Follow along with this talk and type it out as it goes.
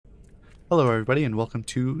Hello everybody and welcome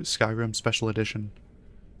to Skyrim Special Edition.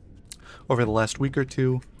 Over the last week or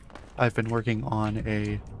two, I've been working on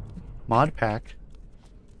a mod pack.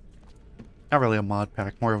 Not really a mod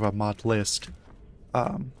pack, more of a mod list.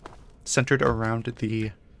 Centered around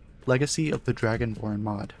the Legacy of the Dragonborn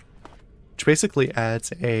mod. Which basically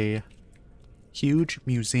adds a huge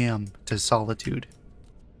museum to Solitude.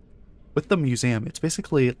 With the museum, it's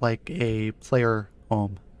basically like a player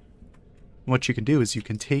home. What you can do is you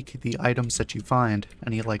can take the items that you find,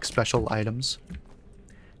 any like special items,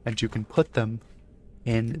 and you can put them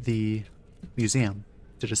in the museum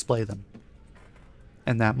to display them.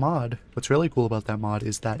 And that mod, what's really cool about that mod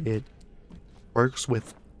is that it works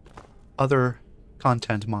with other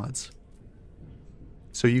content mods.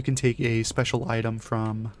 So you can take a special item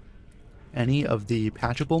from any of the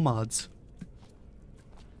patchable mods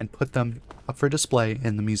and put them up for display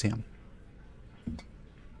in the museum.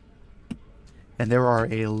 And there are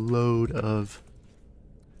a load of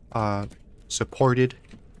supported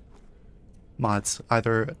mods,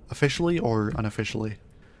 either officially or unofficially.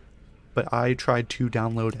 But I tried to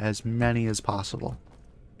download as many as possible.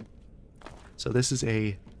 So this is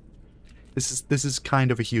kind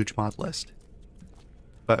of a huge mod list.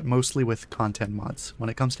 But mostly with content mods. When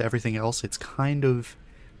it comes to everything else, it's kind of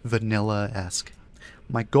vanilla-esque.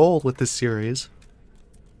 My goal with this series,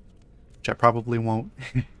 which I probably won't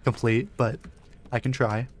complete, but I can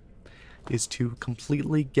try, is to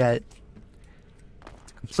completely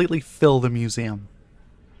fill the museum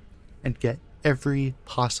and get every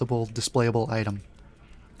possible displayable item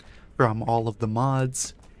from all of the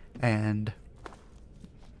mods and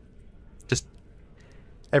just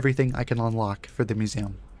everything I can unlock for the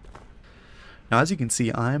museum. Now, as you can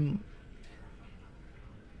see, I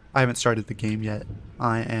haven't started the game yet.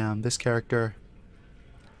 I am this character,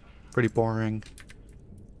 pretty boring.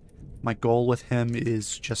 My goal with him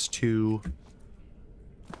is just to,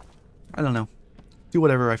 I don't know, do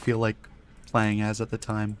whatever I feel like playing as at the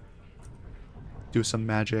time. Do some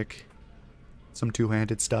magic, some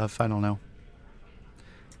two-handed stuff, I don't know.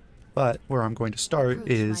 But where I'm going to start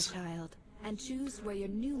is I'm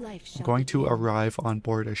going to arrive on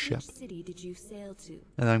board a ship. And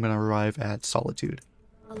then I'm going to arrive at Solitude.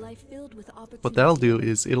 What that'll do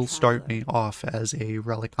is it'll start me off as a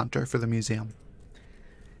relic hunter for the museum.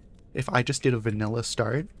 If I just did a vanilla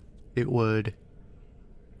start, it would,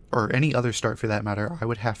 or any other start for that matter, I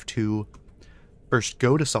would have to first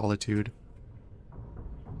go to Solitude,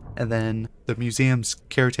 and then the museum's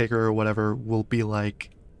caretaker or whatever will be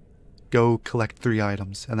like, go collect 3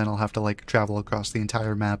 items, and then I'll have to like travel across the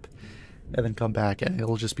entire map, and then come back, and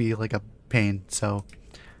it'll just be like a pain. So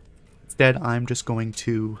instead, I'm just going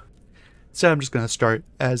to start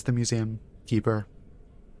as the museum keeper,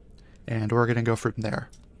 and we're going to go from there.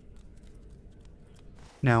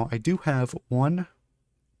 Now, I do have one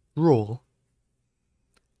rule,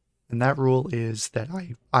 and that rule is that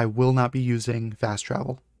I will not be using fast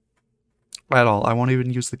travel at all. I won't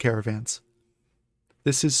even use the caravans.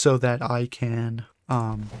 This is so that I can,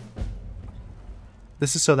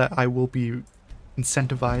 this is so that I will be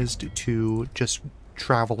incentivized to just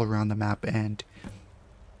travel around the map and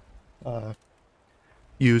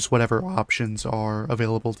use whatever options are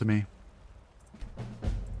available to me.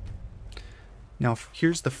 Now,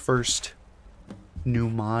 here's the first new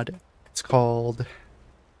mod. It's called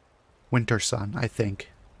Winter Sun, I think.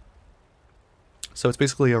 So it's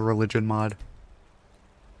basically a religion mod.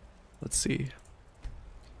 Let's see.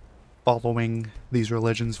 Following these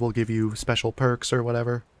religions will give you special perks or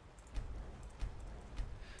whatever.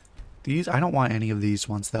 These, I don't want any of these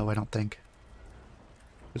ones though, I don't think.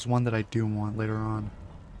 There's one that I do want later on.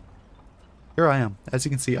 Here I am. As you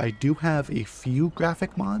can see, I do have a few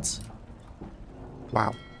graphic mods.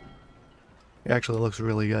 Wow. It actually looks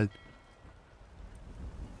really good.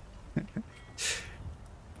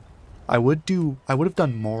 I would have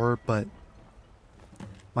done more, but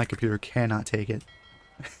my computer cannot take it.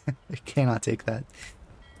 It cannot take that.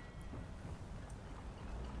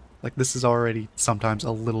 Like, this is already sometimes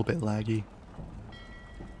a little bit laggy.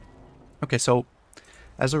 Okay, so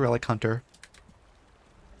as a relic hunter,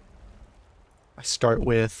 I start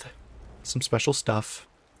with some special stuff.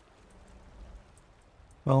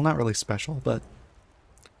 Well, not really special, but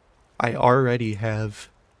I already have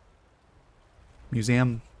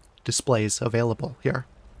museum displays available here.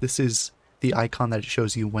 This is the icon that it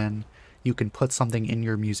shows you when you can put something in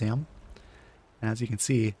your museum. And as you can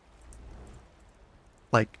see,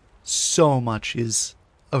 like, so much is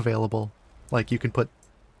available. Like, you can put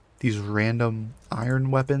these random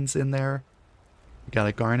iron weapons in there. We got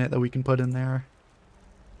a garnet that we can put in there.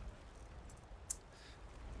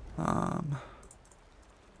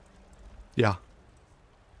 Yeah.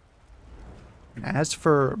 And as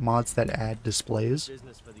for mods that add displays,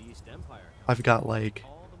 I've got like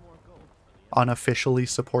unofficially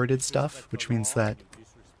supported stuff, which means that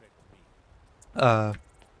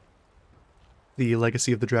the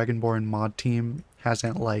Legacy of the Dragonborn mod team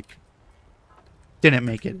hasn't like didn't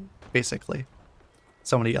make it, basically.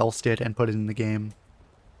 Somebody else did and put it in the game.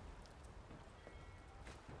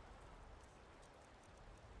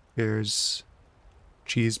 Here's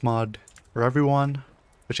cheese mod for everyone,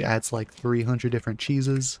 which adds like 300 different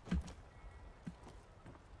cheeses.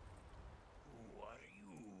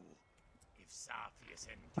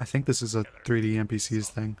 I think this is a 3D NPCs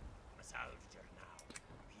thing.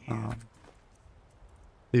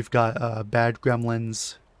 They've got Bad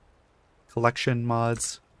Gremlins collection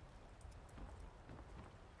mods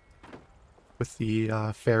with the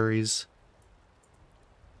fairies.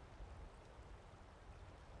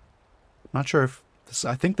 Not sure if this,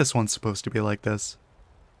 I think this one's supposed to be like this.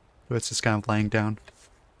 It's just kind of laying down.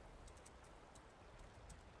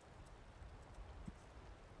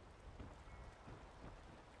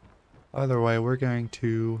 Either way, we're going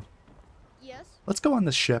to... Yes? Let's go on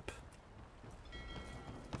this ship.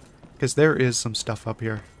 Because there is some stuff up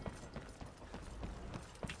here.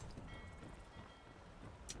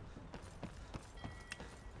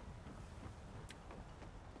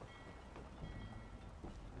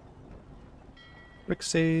 Quick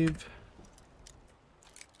save.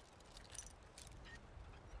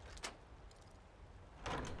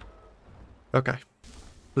 Okay.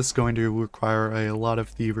 This is going to require a lot of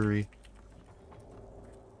thievery.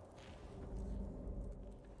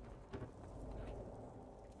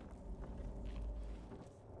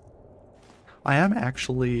 I am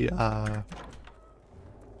actually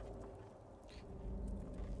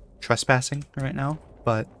trespassing right now,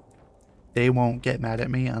 but they won't get mad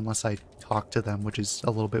at me unless I talk to them, which is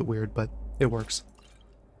a little bit weird, but it works.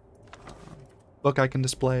 Book I can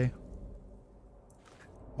display.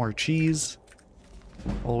 More cheese.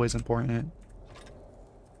 Always important.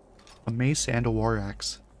 A mace and a war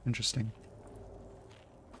axe. Interesting.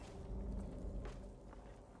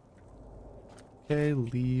 Okay,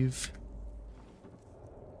 leave.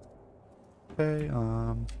 Okay,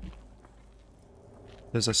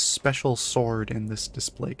 there's a special sword in this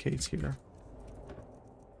display case here.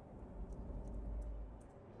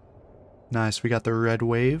 Nice, we got the red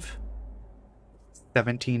wave.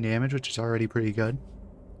 17 damage, which is already pretty good.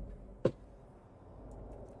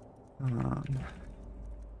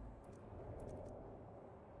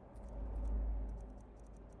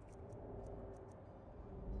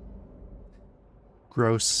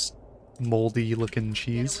 Gross, moldy looking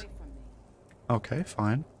cheese. Okay,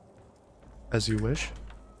 fine. As you wish.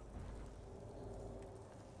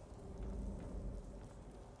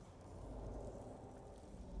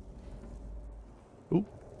 Ooh.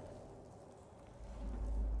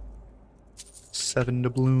 7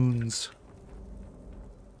 doubloons.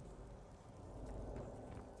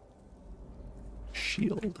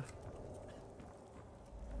 Shield.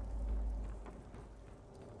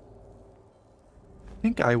 I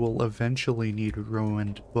think I will eventually need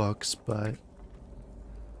ruined books, but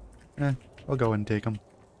I'll go and take them.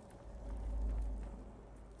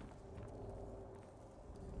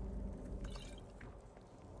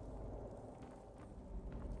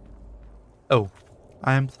 Oh,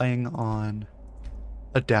 I am playing on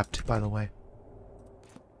Adept, by the way.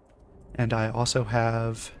 And I also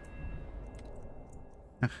have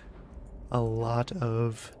a lot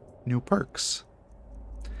of new perks.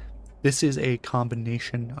 This is a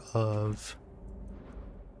combination of...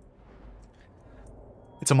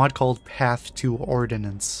 It's a mod called Path to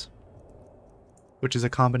Ordnance, which is a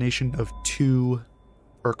combination of 2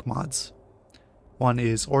 perk mods. One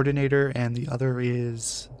is Ordinator, and the other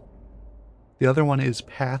one is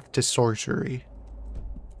Path to Sorcery.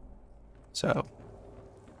 So,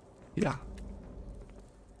 yeah.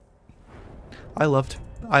 I love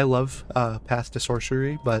Path to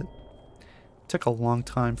Sorcery, but it took a long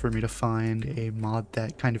time for me to find a mod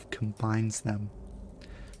that kind of combines them.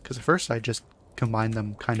 Because at first I just combined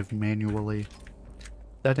them kind of manually.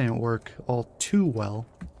 That didn't work all too well.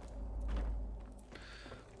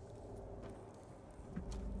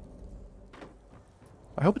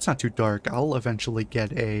 I hope it's not too dark. I'll eventually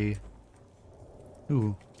get a...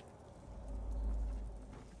 Ooh.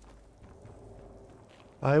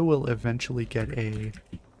 I will eventually get a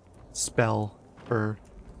spell for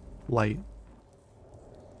light.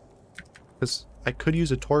 Because I could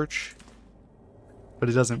use a torch, but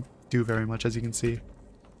it doesn't do very much, as you can see.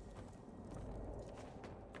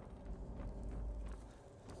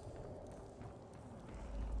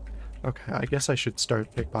 Okay, I guess I should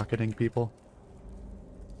start pickpocketing people.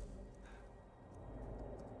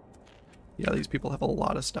 Yeah, these people have a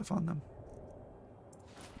lot of stuff on them.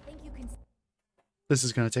 This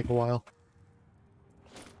is gonna take a while.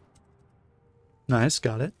 Nice,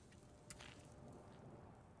 got it.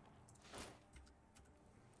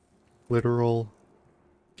 Literal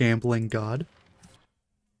gambling god.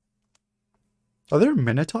 Are there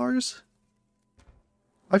minotaurs?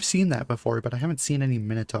 I've seen that before, but I haven't seen any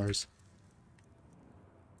minotaurs.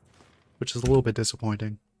 Which is a little bit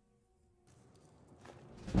disappointing.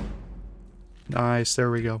 Nice, there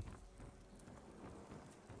we go.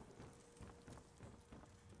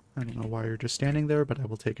 I don't know why you're just standing there, but I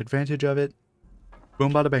will take advantage of it.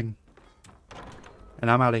 Boom, bada bing.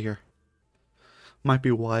 And I'm out of here. Might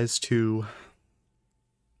be wise to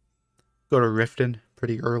go to Riften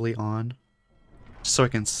pretty early on, just so I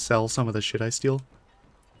can sell some of the shit I steal.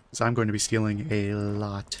 Because I'm going to be stealing a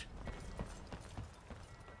lot.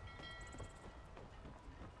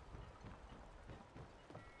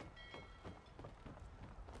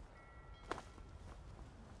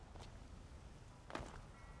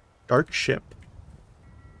 Dark ship.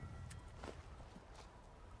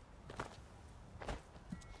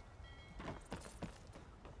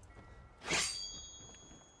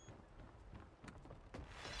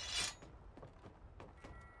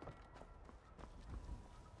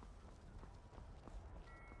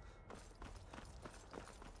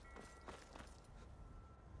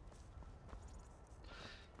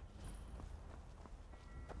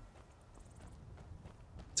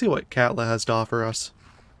 Let's see what Katla has to offer us.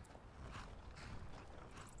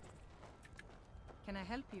 Can I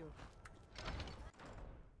help you?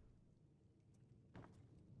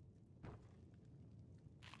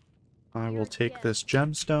 I will take this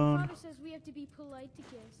gemstone. Father says we have to be polite to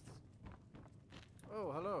guests.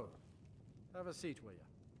 Oh, hello. Have a seat, will you?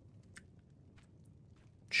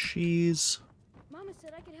 Cheese. Mama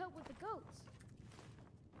said I could help with the goats.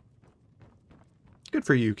 Good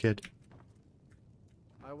for you, kid.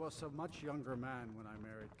 I was a much younger man when I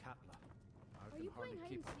married Katla. Are you playing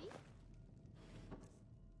hide and seek?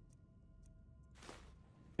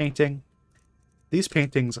 Painting. These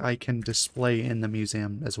paintings I can display in the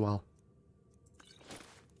museum as well.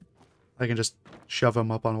 I can just shove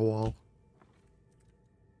them up on a wall.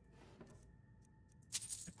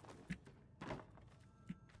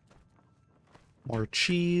 More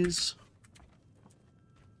cheese.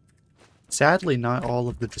 Sadly, not all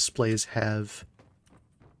of the displays have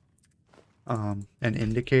an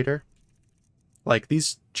indicator. Like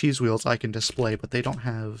these cheese wheels I can display, but they don't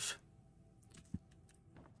have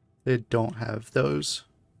those.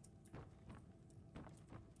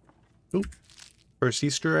 Oop. First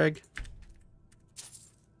Easter egg.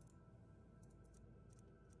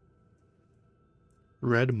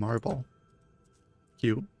 Red marble.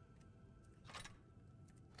 Cute.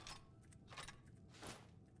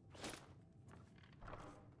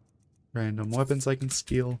 Random weapons I can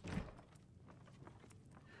steal.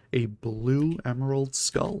 A blue emerald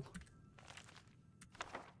skull.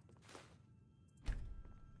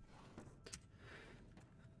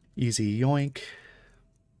 Easy yoink.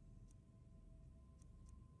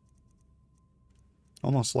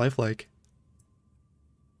 Almost lifelike.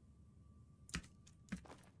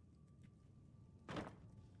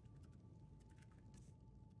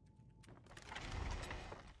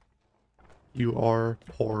 You are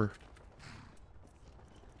poor.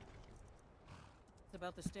 It's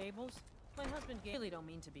about the stables? My husband really don't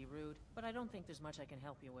mean to be rude, but I don't think there's much I can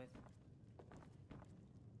help you with.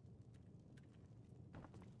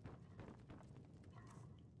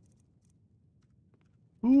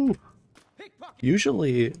 Ooh.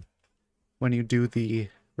 Usually, when you do the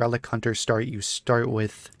Relic Hunter start, you start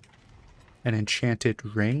with an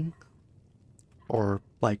enchanted ring. Or,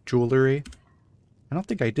 like, jewelry. I don't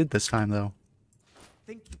think I did this time, though.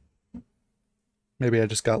 Maybe I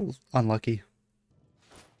just got unlucky.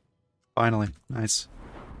 Finally. Nice.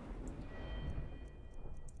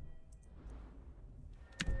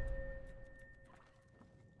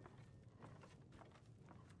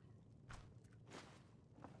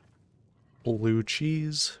 Blue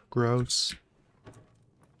cheese. Gross.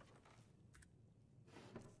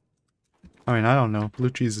 I mean, I don't know. Blue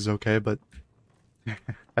cheese is okay, but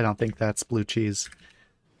I don't think that's blue cheese.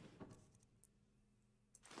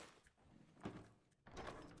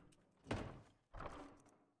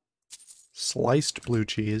 Sliced blue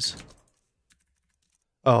cheese.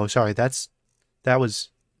 Oh, sorry, that was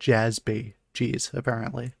Jazby cheese,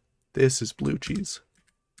 apparently. This is blue cheese.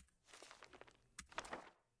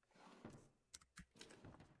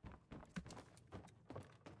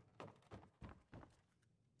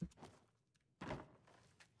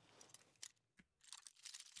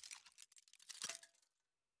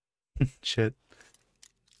 Shit.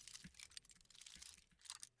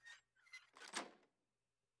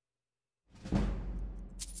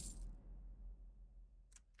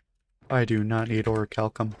 I do not need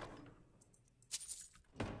orichalcum.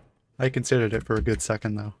 I considered it for a good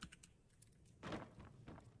second, though.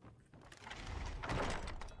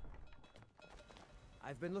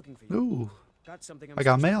 I've been looking for you. Ooh, Got something I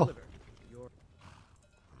got supposed to mail. deliver.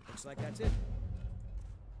 Looks like that's it.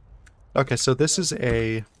 Okay, so this is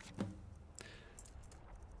a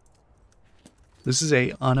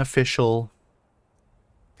unofficial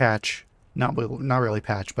patch, not really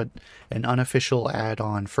patch, but an unofficial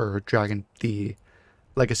add-on for the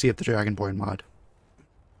Legacy of the Dragonborn mod.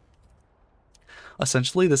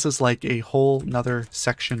 Essentially, this is like a whole nother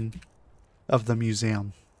section of the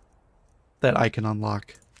museum that I can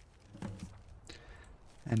unlock.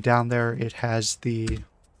 And down there it has the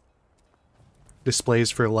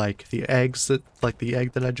displays for like the eggs that, like the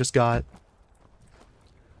egg that I just got,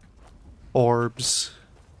 orbs,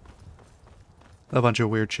 a bunch of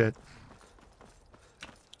weird shit.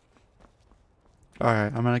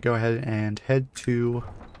 Alright, I'm gonna go ahead and head to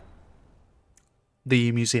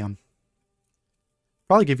the museum.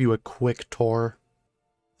 Probably give you a quick tour.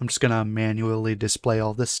 I'm just gonna manually display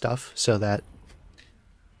all this stuff so that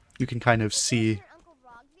you can kind of see,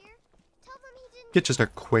 get just a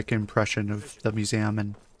quick impression of the museum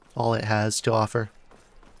and all it has to offer.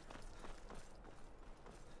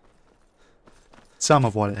 Some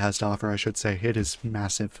of what it has to offer, I should say. It is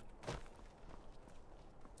massive.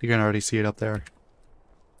 You can already see it up there.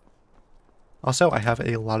 Also, I have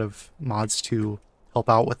a lot of mods to help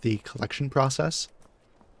out with the collection process.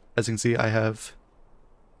 As you can see, I have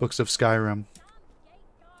books of Skyrim,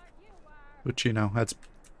 which, you know, that's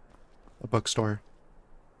a bookstore.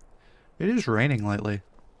 It is raining lately.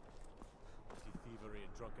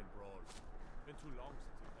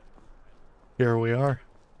 Here we are.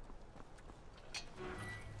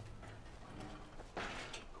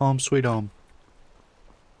 Home sweet home.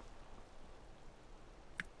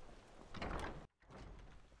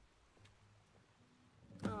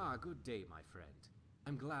 Ah, good day, my friend.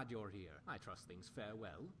 I'm glad you're here. I trust things fare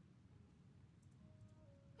well.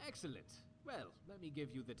 Excellent. Well, let me give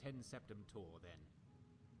you the 10 Septem tour then.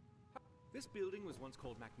 This building was once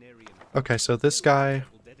called Macnarian. Okay, so this guy,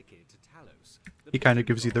 he kind of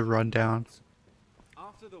gives you the rundown.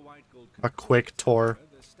 A quick tour.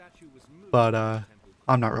 But,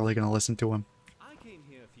 I'm not really going to listen to him.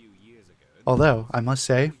 Although, I must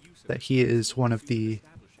say that he is one of the...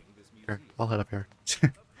 Here, I'll head up here.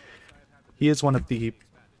 He is one of the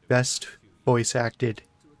best voice-acted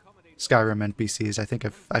Skyrim NPCs I think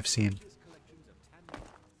I've seen.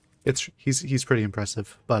 He's pretty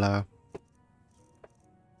impressive, but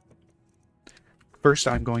first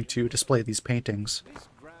I'm going to display these paintings,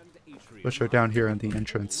 which are down here in the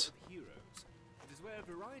entrance.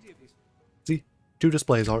 See, 2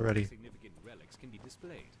 displays already.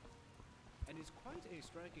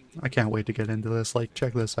 I can't wait to get into this. Like,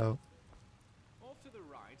 check this out.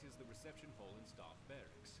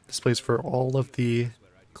 Displays for all of the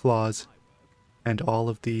claws and all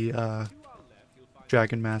of the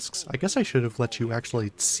dragon masks. I guess I should have let you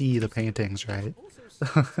actually see the paintings, right?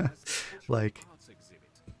 Like,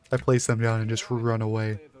 I placed them down and just run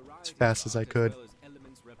away as fast as I could.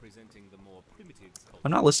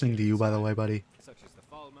 I'm not listening to you, by the way, buddy.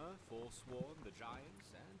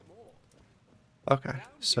 Okay,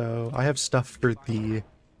 so I have stuff for the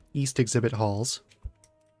East exhibit halls.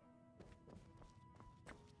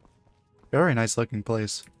 Very nice looking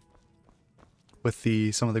place with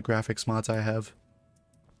some of the graphics mods I have.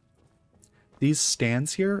 These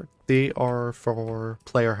stands here, they are for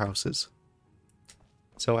player houses.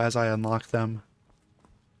 So as I unlock them,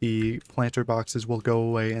 the planter boxes will go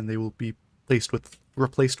away and they will be replaced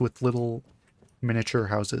with little miniature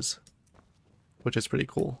houses, which is pretty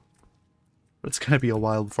cool. But it's gonna be a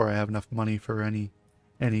while before I have enough money for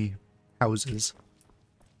any houses.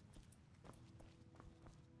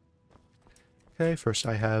 Okay, first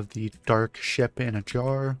I have the dark ship in a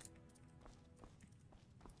jar.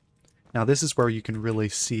 Now this is where you can really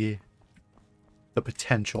see the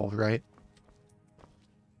potential, right?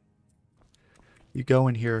 You go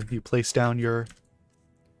in here, you place down your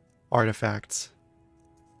artifacts,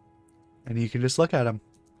 and you can just look at them.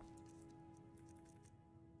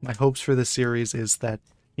 My hopes for this series is that,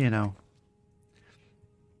 you know,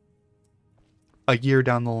 a year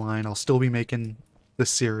down the line, I'll still be making this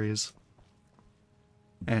series.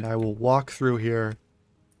 And I will walk through here,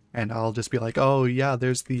 and I'll just be like, oh yeah,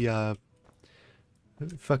 there's the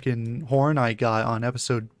fucking horn I got on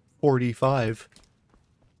episode 45.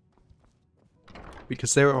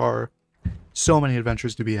 because there are so many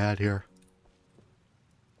adventures to be had here.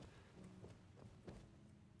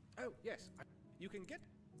 Oh, yes. You can get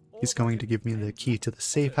He's going to give me the key to the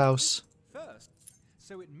safe house, first,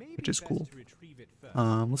 so it may which be is best cool. to retrieve it first.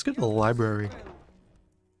 Let's go to the library.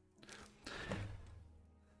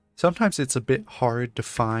 Sometimes it's a bit hard to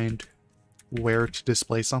find where to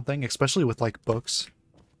display something, especially with like books,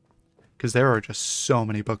 because there are just so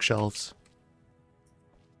many bookshelves.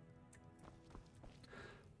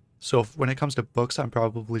 So when it comes to books, I'm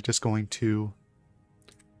probably just going to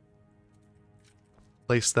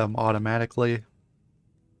place them automatically.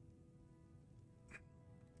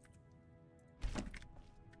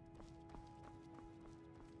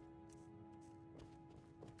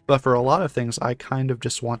 But for a lot of things, I kind of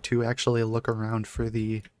just want to actually look around for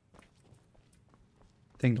the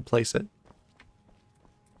thing to place it.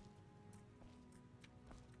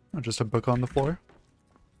 Oh, just a book on the floor.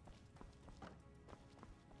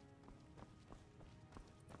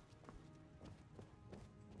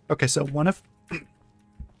 Okay, so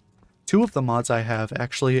two of the mods I have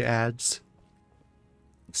actually adds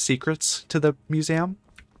secrets to the museum.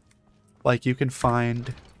 Like you can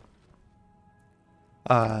find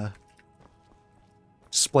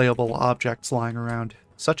displayable objects lying around,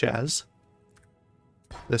 such as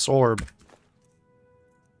this orb.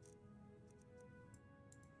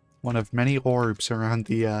 One of many orbs around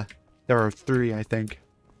the, there are 3, I think.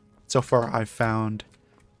 So far I've found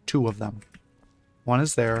 2 of them. One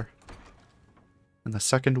is there, and the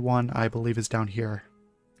second one I believe is down here.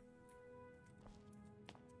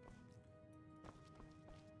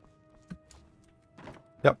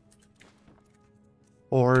 Yep.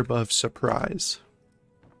 Orb of Surprise.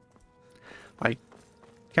 I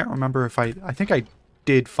can't remember if I think I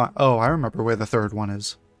did find... Oh, I remember where the third one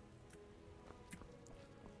is.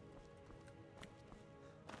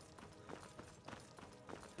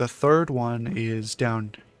 The third one is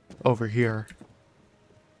down over here.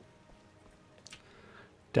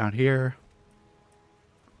 Down here.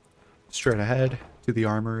 Straight ahead to the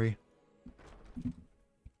armory.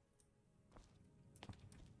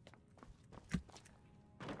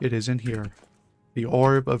 It is in here. The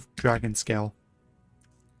Orb of Dragon Scale.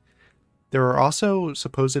 There are also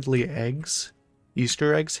supposedly eggs,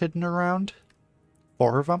 Easter eggs hidden around.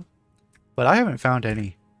 4 of them. But I haven't found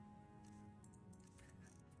any.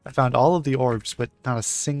 I found all of the orbs, but not a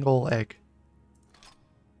single egg.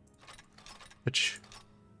 Which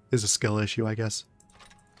is a skill issue, I guess.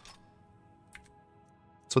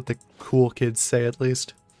 That's what the cool kids say, at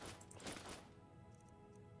least.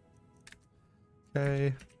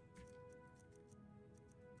 Okay.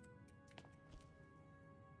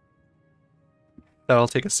 That'll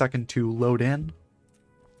take a second to load in.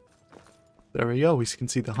 There we go. We can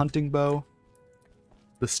see the hunting bow,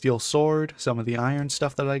 the steel sword, some of the iron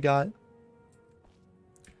stuff that I got.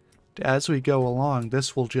 As we go along,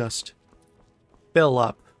 this will just fill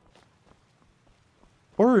up.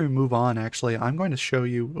 Before we move on, actually, I'm going to show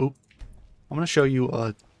you... Oop. I'm going to show you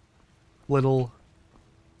a little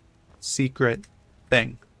secret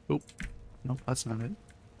thing. Oop. Nope, that's not it.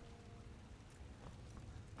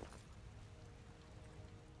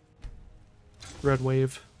 Red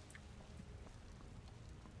wave.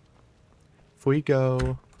 If we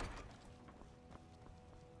go...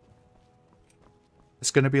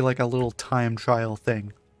 It's going to be like a little time trial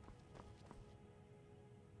thing.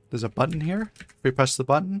 There's a button here. If we press the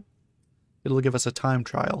button, it'll give us a time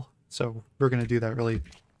trial. So we're going to do that really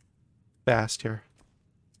fast here.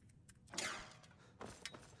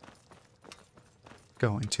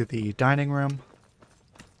 Go into the dining room.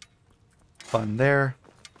 Button there.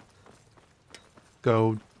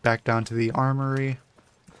 Go back down to the armory.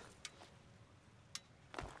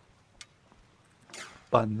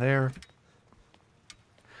 Button there.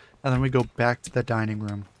 And then we go back to the dining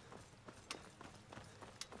room.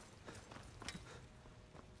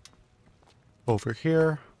 Over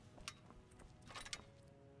here.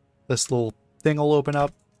 This little thing will open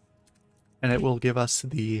up. And it will give us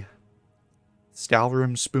the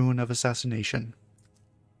Stalroom Spoon of Assassination.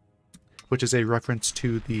 Which is a reference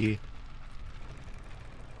to the...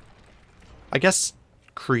 I guess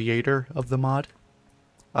creator of the mod.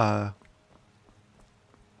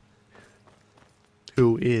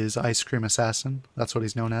 Who is Ice Cream Assassin. That's what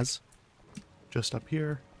he's known as. Just up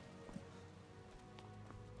here.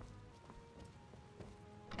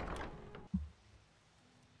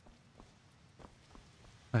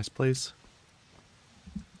 Nice place.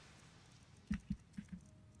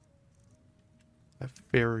 A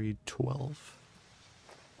Fairy 12.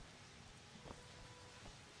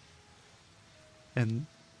 And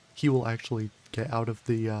he will actually get out of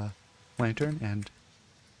the lantern and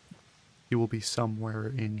he will be somewhere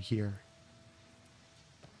in here.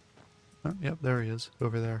 Oh, yep, there he is,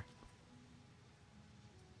 over there.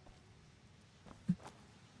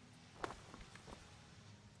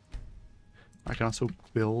 I can also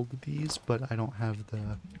build these, but I don't have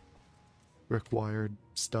the required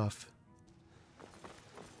stuff.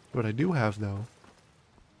 What I do have, though,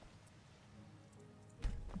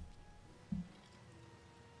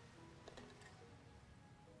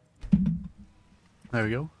 there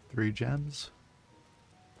we go, 3 gems.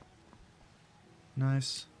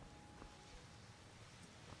 Nice.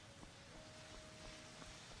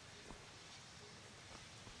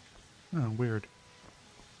 Oh, weird.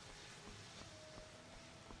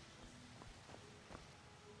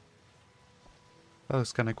 That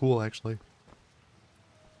was kind of cool, actually.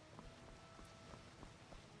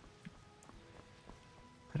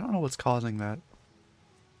 I don't know what's causing that.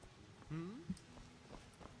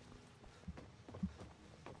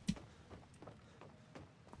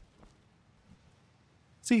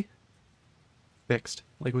 See? Fixed.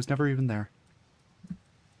 Like it was never even there.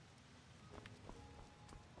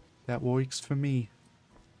 That works for me.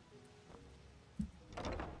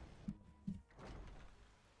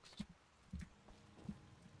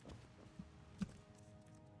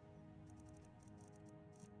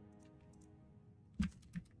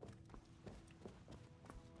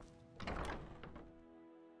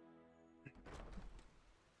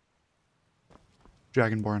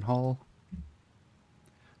 Dragonborn Hall.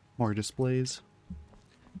 More displays.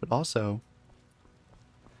 But also,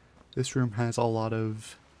 this room has a lot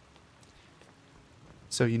of...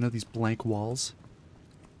 So you know these blank walls?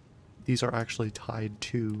 These are actually tied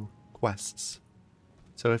to quests.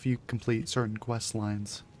 So if you complete certain quest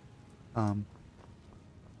lines,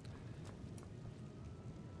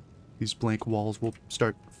 these blank walls will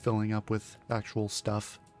start filling up with actual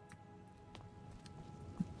stuff.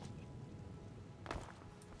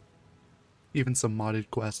 Even some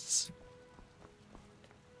modded quests.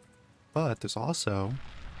 But there's also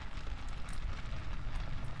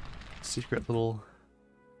a secret little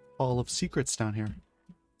hall of secrets down here.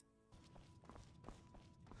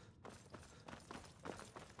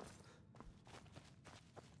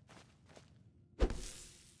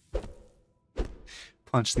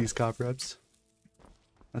 Punch these cobwebs.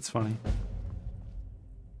 That's funny.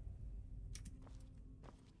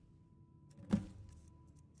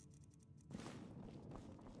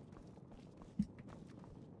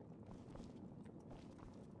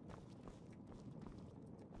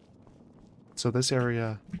 So this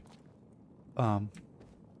area,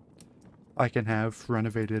 I can have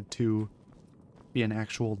renovated to be an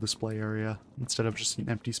actual display area instead of just an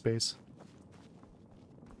empty space.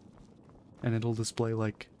 And it'll display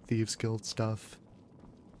like Thieves Guild stuff,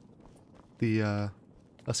 the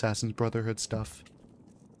Assassin's Brotherhood stuff.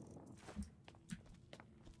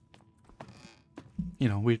 You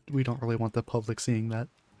know, we don't really want the public seeing that.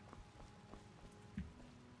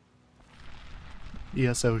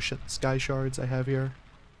 ESO sky shards I have here.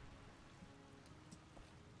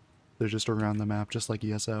 They're just around the map, just like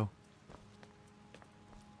ESO.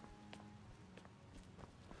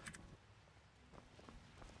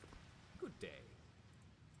 Good day.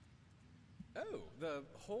 Oh, the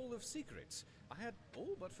Hall of Secrets. I had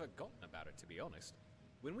all but forgotten about it, to be honest.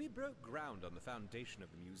 When we broke ground on the foundation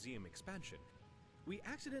of the museum expansion, we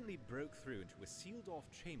accidentally broke through into a sealed-off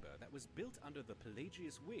chamber that was built under the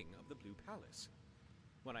Pelagius wing of the Blue Palace.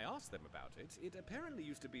 When I asked them about it, it apparently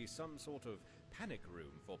used to be some sort of panic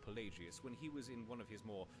room for Pelagius when he was in one of his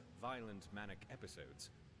more violent, manic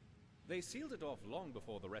episodes. They sealed it off long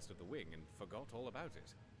before the rest of the wing and forgot all about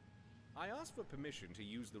it. I asked for permission to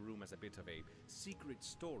use the room as a bit of a secret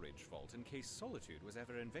storage vault in case Solitude was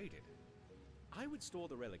ever invaded. I would store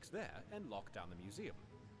the relics there and lock down the museum.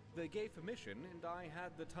 They gave permission and I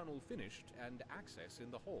had the tunnel finished and access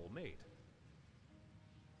in the hall made.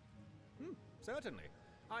 Certainly.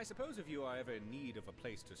 I suppose if you are ever in need of a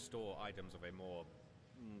place to store items of a more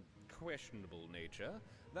questionable nature,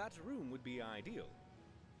 that room would be ideal.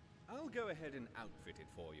 I'll go ahead and outfit it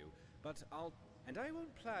for you, but I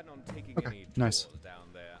won't plan on taking any nice. tours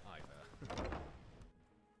down there either.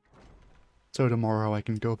 So tomorrow I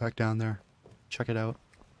can go back down there, check it out.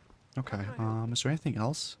 Okay, is there anything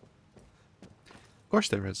else? Of course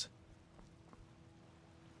there is.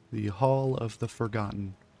 The Hall of the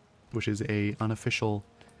Forgotten, which is a unofficial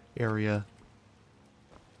area.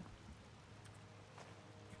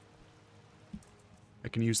 I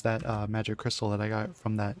can use that magic crystal that I got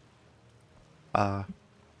from that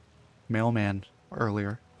mailman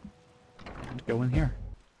earlier and go in here.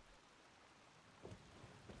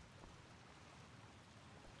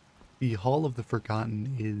 The Hall of the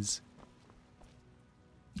Forgotten is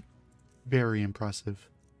very impressive.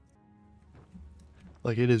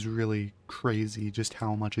 Like, it is really crazy just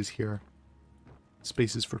how much is here.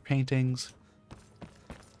 Spaces for paintings.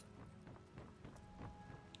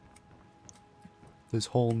 There's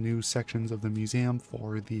whole new sections of the museum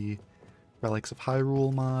for the Relics of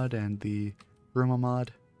Hyrule mod and the Ruma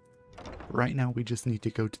mod. Right now we just need to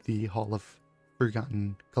go to the Hall of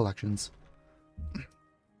Forgotten Collections.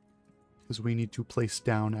 Because we need to place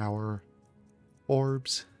down our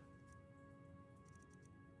orbs.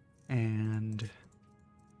 And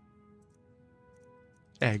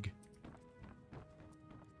egg.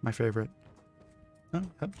 My favorite. Oh,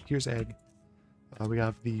 yep, here's egg. We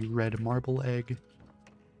have the red marble egg.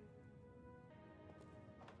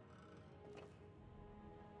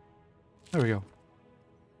 There we go.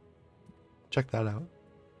 Check that out.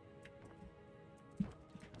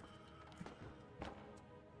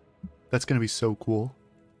 That's gonna be so cool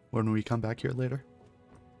when we come back here later.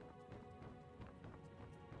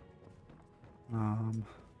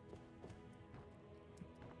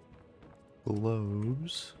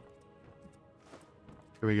 Globes.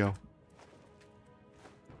 Here we go.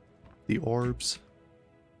 The orbs.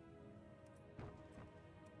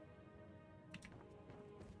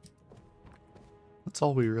 That's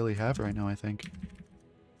all we really have right now, I think.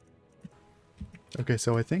 Okay,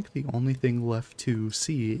 so I think the only thing left to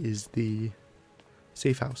see is the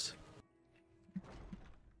safe house.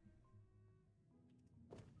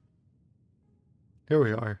 Here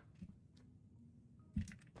we are.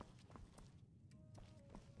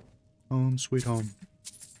 Home sweet home.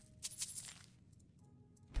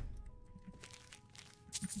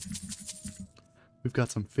 We've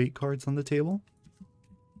got some fate cards on the table.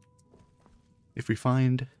 If we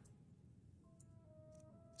find...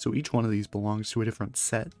 So each one of these belongs to a different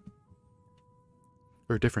set.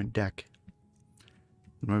 Or a different deck.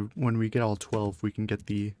 When we get all 12, we can get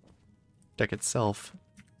the deck itself,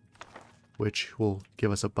 which will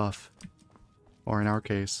give us a buff. Or in our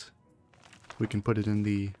case, we can put it in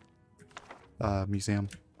the museum.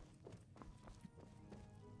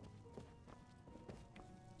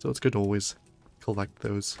 So it's good to always collect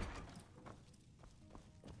those.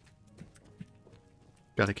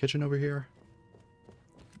 Got a kitchen over here.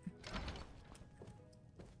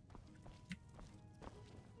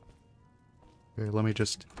 Okay, let me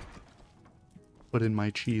just put in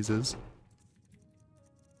my cheeses.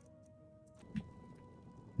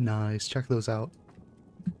 Nice, check those out.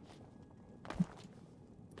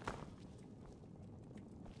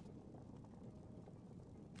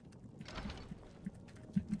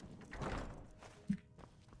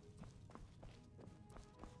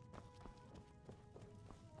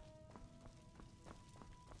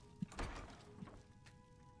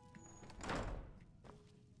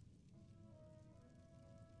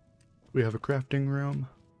 We have a crafting room.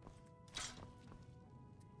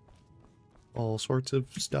 All sorts of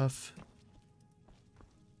stuff.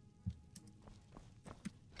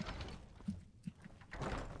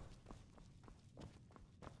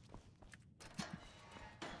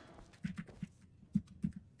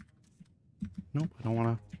 Nope, I don't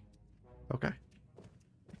want to. Okay.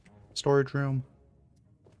 Storage room.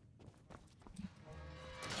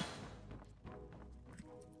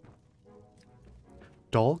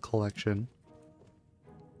 Doll collection,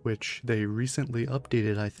 which they recently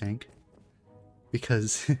updated, I think,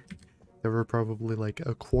 because there were probably like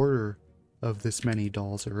a quarter of this many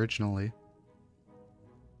dolls originally,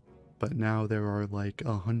 but now there are like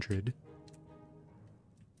 100.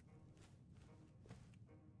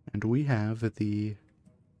 And we have the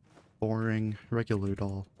boring regular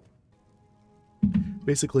doll.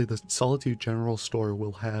 Basically, the Solitude General Store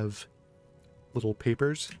will have little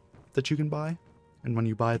papers that you can buy. And when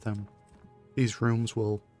you buy them, these rooms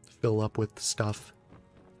will fill up with stuff.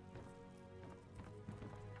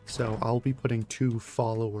 So I'll be putting 2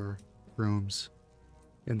 follower rooms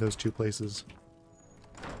in those 2 places.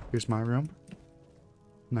 Here's my room.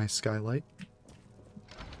 Nice skylight.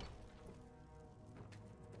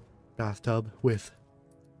 Bathtub with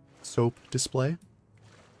soap display.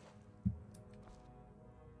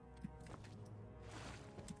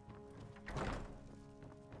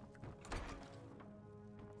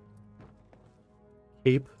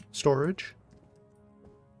 Cape storage.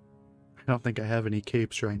 I don't think I have any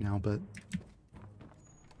capes right now, but...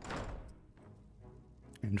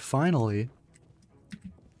 And finally,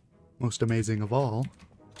 most amazing of all,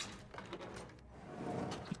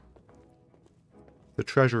 the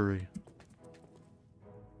treasury,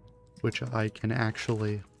 which I can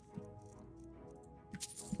actually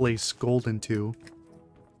place gold into,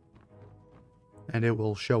 and it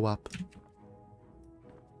will show up.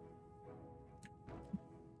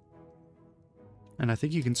 And I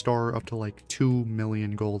think you can store up to like 2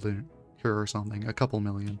 million gold in here or something. A couple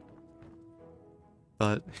million.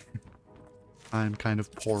 But I'm kind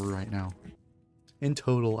of poor right now. In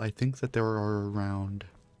total, I think that there are around...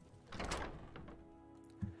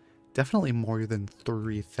 definitely more than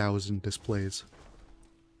 3,000 displays.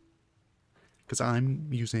 Because I'm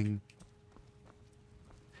using...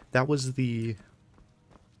 that was the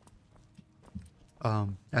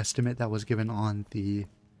estimate that was given on the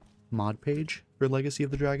mod page for Legacy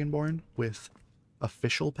of the Dragonborn with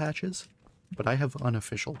official patches, but I have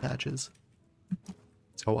unofficial patches.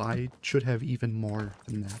 So I should have even more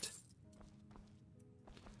than that.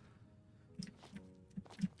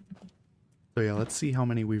 So yeah, let's see how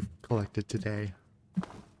many we've collected today.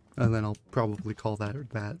 And then I'll probably call that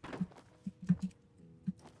that.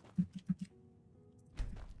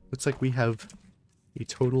 Looks like we have a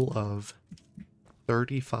total of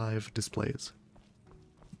 35 displays.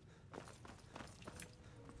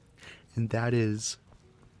 And that is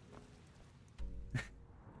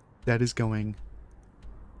going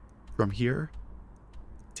from here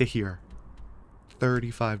to here.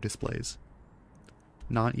 35 displays.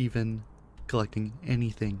 Not even collecting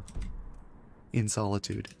anything in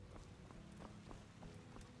Solitude.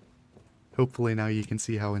 Hopefully now you can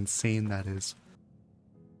see how insane that is.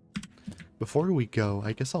 Before we go,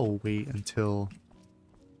 I guess I'll wait until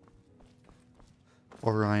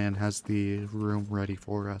Orion has the room ready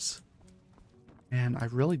for us. And I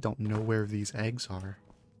really don't know where these eggs are.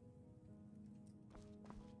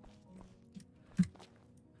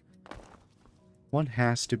 One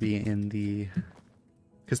has to be in the...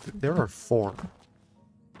 because there are 4.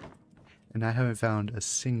 And I haven't found a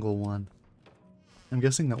single one. I'm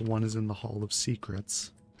guessing that one is in the Hall of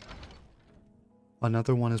Secrets.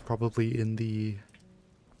 Another one is probably in the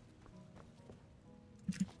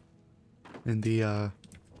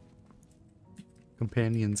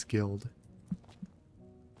Companions Guild,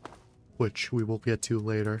 which we will get to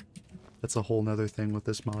later. That's a whole nother thing with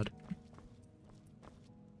this mod.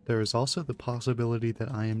 There is also the possibility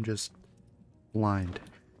that I am just blind.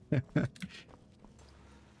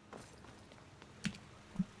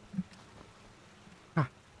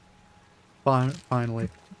 Finally.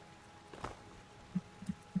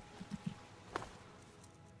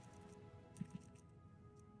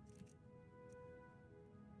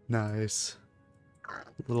 Nice.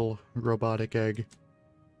 Little robotic egg.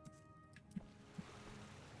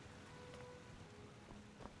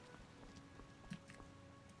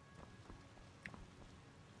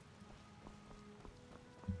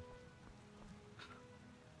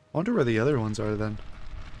 I wonder where the other ones are then.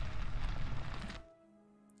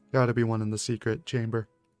 Gotta be one in the secret chamber.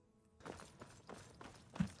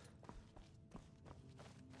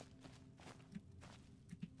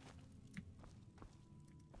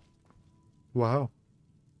 Wow.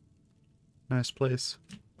 Nice place.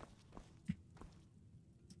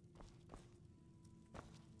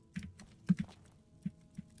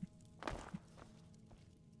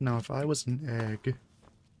 Now, if I was an egg,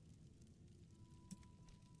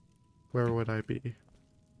 where would I be?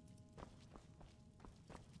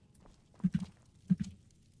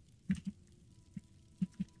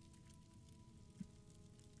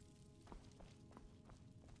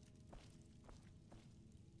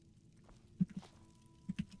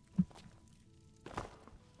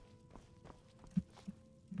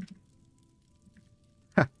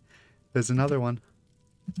 There's another one.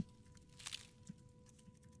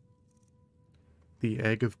 The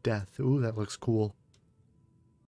Egg of Death. Ooh, that looks cool.